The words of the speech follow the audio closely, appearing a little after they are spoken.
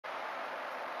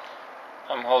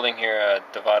I'm holding here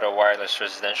a Dovado wireless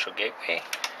residential gateway.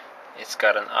 It's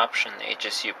got an option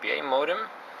HSUPA modem.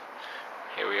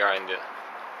 Here we are in the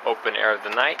open air of the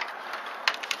night.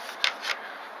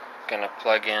 Gonna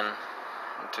plug in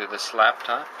into this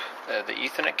laptop the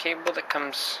Ethernet cable that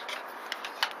can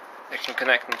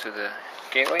connect into the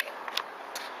gateway,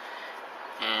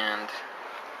 and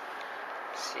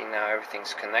see, now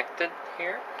everything's connected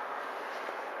here.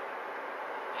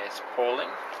 It's polling,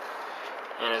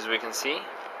 and as we can see,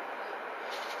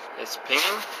 it's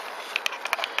pinging.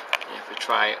 And if we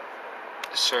try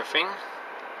surfing,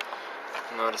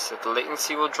 notice that the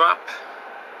latency will drop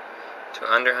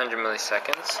to under 100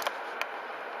 milliseconds.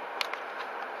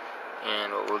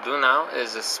 And what we'll do now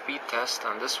is a speed test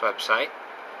on this website.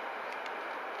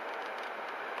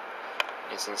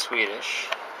 It's in Swedish.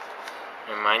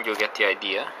 In mind, you'll get the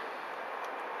idea.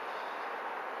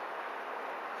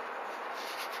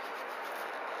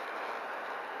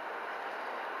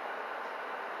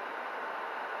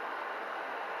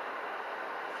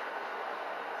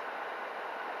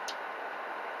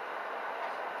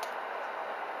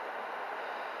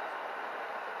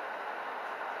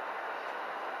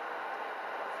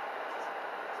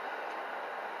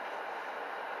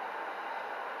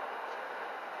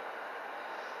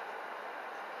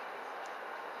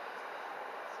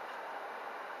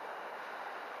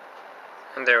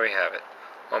 And there we have it,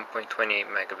 1.28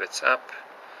 megabits up,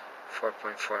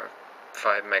 4.45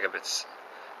 megabits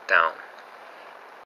down.